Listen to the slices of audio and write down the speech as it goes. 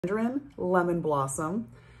mandarin, lemon blossom,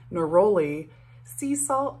 neroli, sea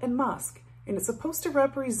salt, and musk. And it's supposed to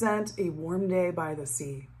represent a warm day by the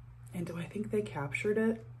sea. And do I think they captured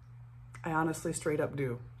it? I honestly straight up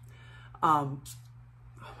do. Oh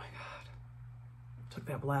my God. Took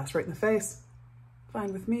that blast right in the face.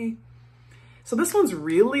 Fine with me. So this one's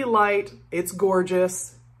really light. It's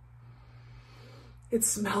gorgeous. It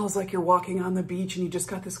smells like you're walking on the beach and you just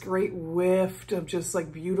got this great whiff of just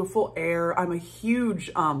like beautiful air. I'm a huge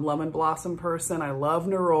lemon blossom person. I love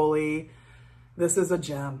neroli. This is a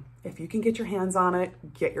gem. If you can get your hands on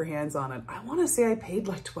it, get your hands on it. I want to say I paid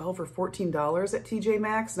like $12 or $14 at TJ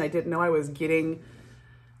Maxx and I didn't know I was getting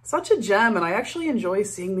such a gem. And I actually enjoy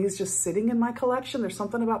seeing these just sitting in my collection. There's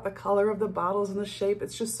something about the color of the bottles and the shape.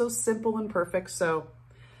 It's just so simple and perfect. So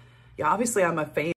yeah, obviously I'm a fan.